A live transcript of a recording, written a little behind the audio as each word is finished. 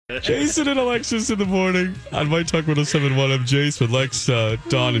Jason and Alexis in the morning on My Talk 107.1. I'm Jace with Lex,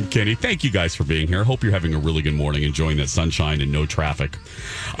 Dawn, and Kenny. Thank you guys for being here. Hope you're having a really good morning, enjoying that sunshine and no traffic.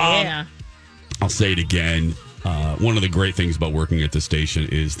 Yeah. I'll say it again. One of the great things about working at the station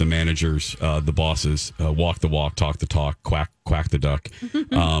is the managers, the bosses, walk the walk, talk the talk, quack the duck.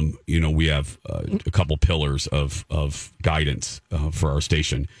 We have a couple pillars of guidance for our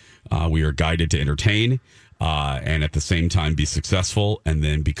station. We are guided to entertain. And at the same time be successful. And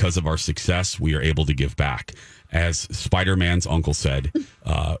then because of our success, we are able to give back. As Spider-Man's uncle said,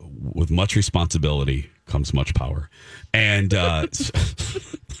 with much responsibility comes much power. And that's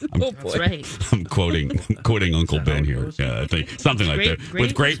right. I'm quoting Uncle Ben here. Yeah, I think something like that.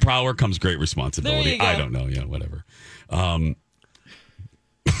 With great power comes great responsibility. I don't know. Yeah, whatever.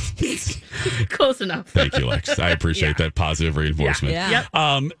 Close enough. Thank you, Lex. I appreciate that positive reinforcement.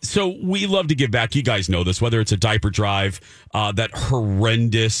 So we love to give back. You guys know this, whether it's a diaper drive, that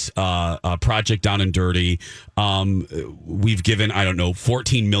horrendous project down and dirty. We've given,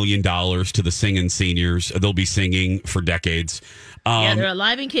 $14 million to the singing seniors. They'll be singing for decades. They're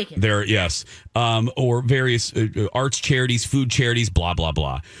alive and kicking. Or various arts charities, food charities, blah, blah,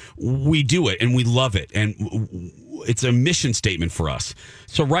 blah. We do it and we love it. And it's a mission statement for us.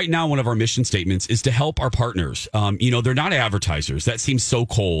 So right now, one of our mission statements is to help our partners. They're not advertisers. That seems so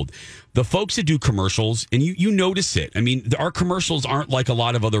cold. The folks that do commercials, and you notice it. I mean, our commercials aren't like a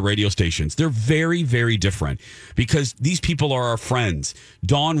lot of other radio stations. They're very, very different because these people are our friends.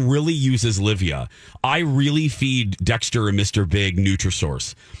 Dawn really uses Livia. I really feed Dexter and Mr. Big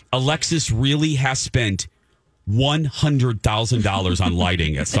Nutrisource. Alexis really has spent $100,000 on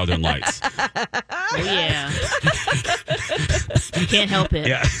lighting at Southern Lights. Oh, yeah. Can't help it.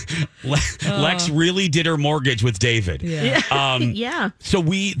 Yeah. Lex really did her mortgage with David. Yeah. So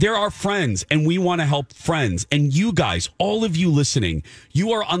they're our friends and we want to help friends. And you guys, all of you listening,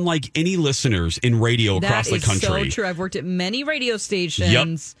 you are unlike any listeners in radio across the country. That is so true. I've worked at many radio stations.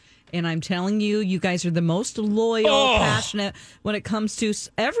 Yep. And I'm telling you, you guys are the most loyal, passionate when it comes to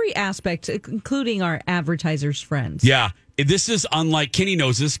every aspect, including our advertisers' friends. Yeah. This is unlike, Kenny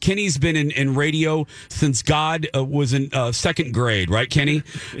knows this. Kenny's been in radio since God was in second grade, right, Kenny?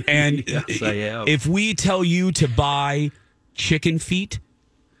 And yes, I have. If we tell you to buy chicken feet,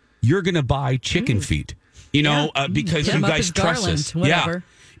 you're going to buy chicken feet, because you guys trust us. Whatever.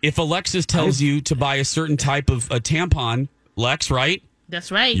 Yeah. If Alexis tells you to buy a certain type of a tampon, Lex, right? That's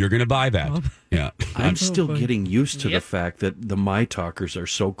right. You're going to buy that. Yeah. I'm still getting used to the fact that the My Talkers are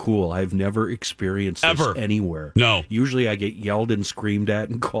so cool. I've never experienced this anywhere. No. Usually I get yelled and screamed at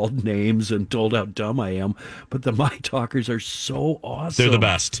and called names and told how dumb I am. But the My Talkers are so awesome. They're the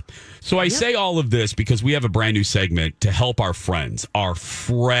best. So I say all of this because we have a brand new segment to help our friends, our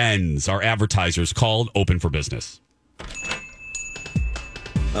advertisers called Open for Business.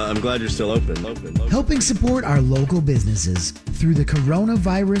 I'm glad you're still open. Helping support our local businesses through the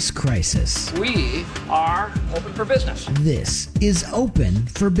coronavirus crisis. We are open for business. This is Open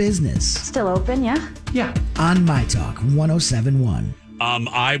for Business. Still open, yeah? Yeah. On My Talk 107.1.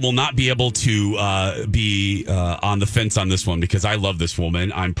 I will not be able to be on the fence on this one because I love this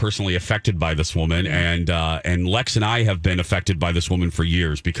woman. I'm personally affected by this woman, and Lex and I have been affected by this woman for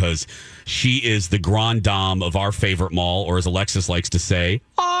years because she is the grande dame of our favorite mall, or as Alexis likes to say,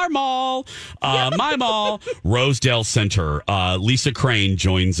 our mall, my mall, Rosedale Center. Lisa Crain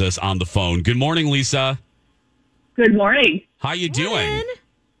joins us on the phone. Good morning, Lisa. Good morning. How you doing?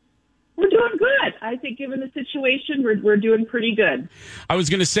 We're doing good. I think given the situation, we're doing pretty good. I was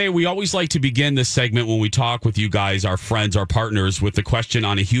going to say, we always like to begin this segment when we talk with you guys, our friends, our partners, with the question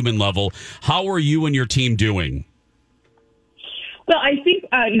on a human level. How are you and your team doing? Well, I think,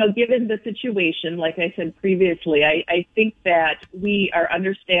 given the situation, like I said previously, I think that we are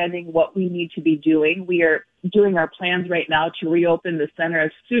understanding what we need to be doing. We are doing our plans right now to reopen the center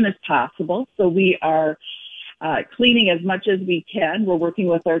as soon as possible. So we are cleaning as much as we can. We're working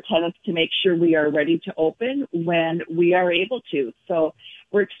with our tenants to make sure we are ready to open when we are able to. So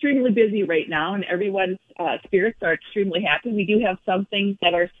we're extremely busy right now, and everyone's spirits are extremely happy. We do have some things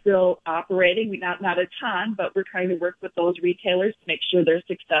that are still operating, not a ton, but we're trying to work with those retailers to make sure they're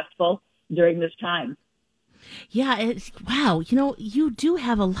successful during this time. Yeah, wow. You do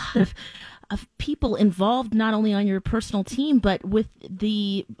have a lot of people involved, not only on your personal team, but with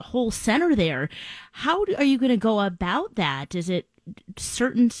the whole center there. How are you going to go about that? Is it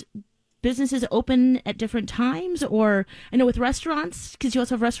certain businesses open at different times? Or I know with restaurants, because you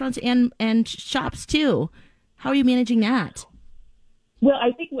also have restaurants and shops too. How are you managing that? Well,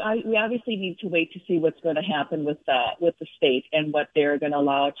 I think we obviously need to wait to see what's going to happen with the state and what they're going to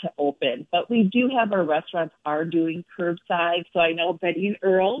allow to open. But we do have our restaurants are doing curbside. So I know Betty and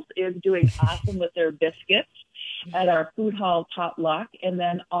Earl's is doing awesome with their biscuits at our food hall potluck, and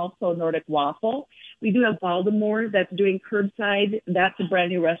then also Nordic Waffle. We do have Baltimore that's doing curbside. That's a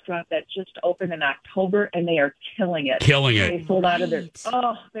brand new restaurant that just opened in October, and they are killing it. They sold out of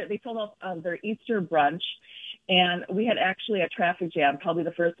they sold out of their Easter brunch. And we had actually a traffic jam, probably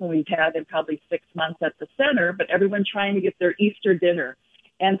the first one we've had in probably 6 months at the center, but everyone trying to get their Easter dinner.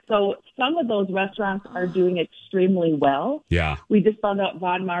 And so some of those restaurants are doing extremely well. Yeah. We just found out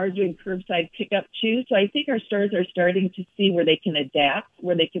Von Mar is doing curbside pickup too. So I think our stores are starting to see where they can adapt,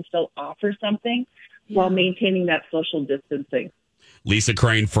 where they can still offer something while maintaining that social distancing. Lisa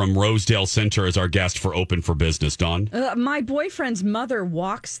Crain from Rosedale Center is our guest for Open for Business. Dawn? My boyfriend's mother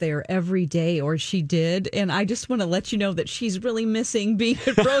walks there every day, or she did, and I just want to let you know that she's really missing being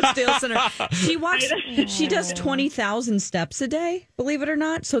at Rosedale Center. She walks, she does 20,000 steps a day, believe it or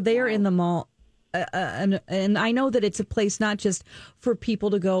not. So they are in the mall. And I know that it's a place not just for people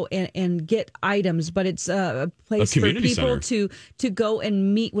to go and get items, but it's a place for people to go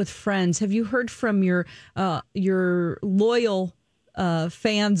and meet with friends. Have you heard from your loyal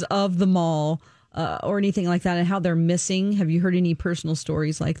fans of the mall or anything like that, and how they're missing? Have you heard any personal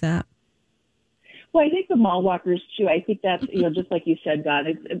stories like that? Well, I think the mall walkers too. I think that's, just like you said, Don,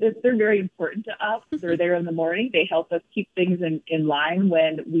 they're very important to us. They're there in the morning. They help us keep things in line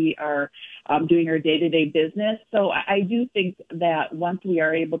when we are doing our day-to-day business. So I do think that once we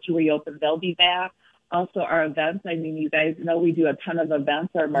are able to reopen, they'll be back. Also, our events. I mean, you guys know we do a ton of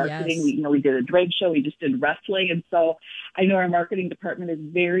events. Our marketing, we did a drag show. We just did wrestling. And so I know our marketing department is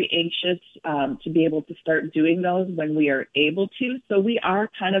very anxious to be able to start doing those when we are able to. So we are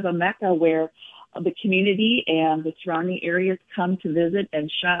kind of a mecca where the community and the surrounding areas come to visit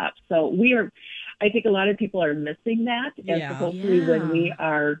and shop. So I think a lot of people are missing that. And so hopefully when we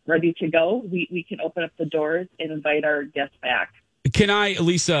are ready to go, we can open up the doors and invite our guests back. Can I,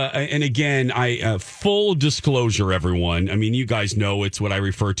 Lisa, and again, full disclosure, everyone. I mean, you guys know it's what I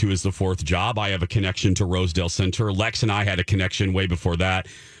refer to as the fourth job. I have a connection to Rosedale Center. Lex and I had a connection way before that.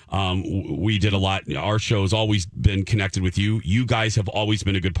 We did a lot. Our show has always been connected with you. You guys have always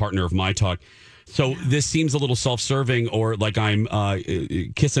been a good partner of My Talk. So this seems a little self-serving, or like I'm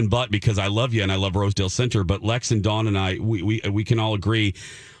kissing butt because I love you and I love Rosedale Center. But Lex and Dawn and I, we can all agree.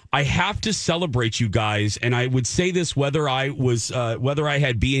 I have to celebrate you guys, and I would say this whether I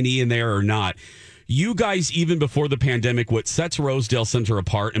had B&E in there or not. You guys, even before the pandemic, what sets Rosedale Center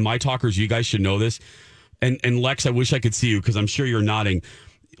apart, and My Talkers, you guys should know this. And Lex, I wish I could see you because I'm sure you're nodding.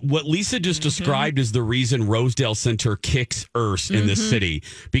 What Lisa just described is the reason Rosedale Center kicks Earth in this city,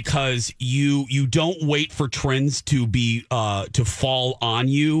 because you don't wait for trends to be to fall on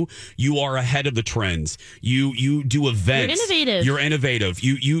you. You are ahead of the trends. You do events. You're innovative.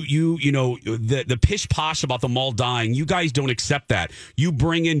 You know the pish posh about the mall dying. You guys don't accept that. You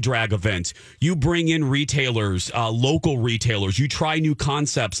bring in drag events. You bring in retailers, local retailers. You try new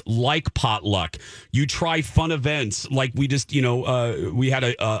concepts like potluck. You try fun events like we just we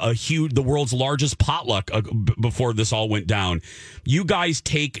had the world's largest potluck before this all went down. You guys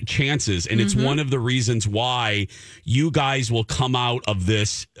take chances, and it's one of the reasons why you guys will come out of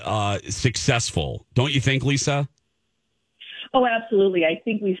this successful. Don't you think, Lisa? Oh, absolutely. I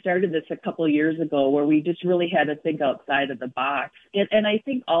think we started this a couple of years ago where we just really had to think outside of the box. And I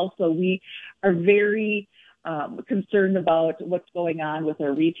think also we are very concerned about what's going on with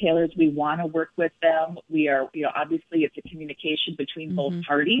our retailers. We want to work with them. We are, obviously it's a communication between both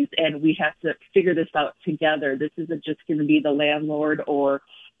parties, and we have to figure this out together. This isn't just going to be the landlord or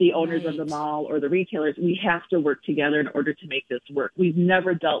the owners of the mall or the retailers. We have to work together in order to make this work. We've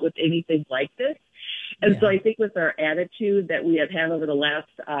never dealt with anything like this. And so I think with our attitude that we have had over the last,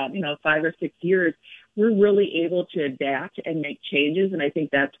 5 or 6 years, we're really able to adapt and make changes. And I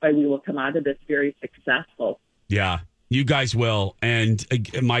think that's why we will come out of this very successful. Yeah, you guys will. And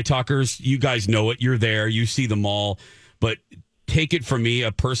My Talkers, you guys know it. You're there. You see them all. But take it from me,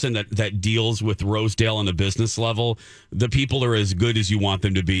 a person that deals with Rosedale on the business level, the people are as good as you want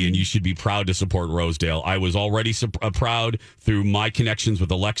them to be, and you should be proud to support Rosedale. I was already proud through my connections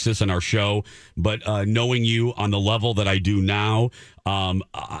with Alexis and our show, but knowing you on the level that I do now, I'm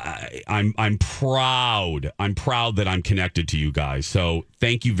proud. I'm proud that I'm connected to you guys. So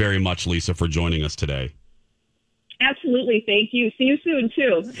thank you very much, Lisa, for joining us today. Absolutely. Absolutely. Thank you. See you soon,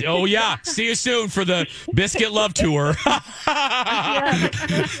 too. Oh, yeah. See you soon for the Biscuit Love Tour.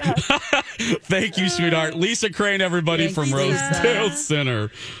 Thank you, sweetheart. Lisa Crain, everybody, Thanks, from Lisa. Rosedale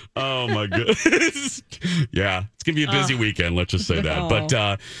Center. Oh, my goodness. Yeah. It's going to be a busy weekend. Let's just say that. Oh. But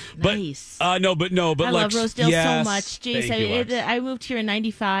Nice. I love Rosedale so much. Jace, Thank you, Lex. I moved here in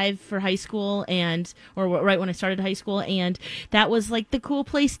 '95 for high school, or right when I started high school, and that was like the cool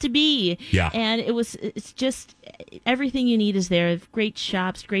place to be. Yeah. And it's just everything you need is there. Great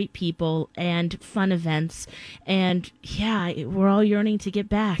shops, great people, and fun events. And yeah, we're all yearning to get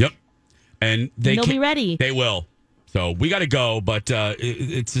back. Yep. And they'll be ready. They will. So we got to go, but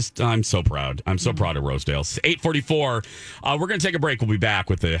it's just, I'm so proud. I'm so proud of Rosedale. 8:44. We're going to take a break. We'll be back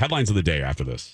with the headlines of the day after this.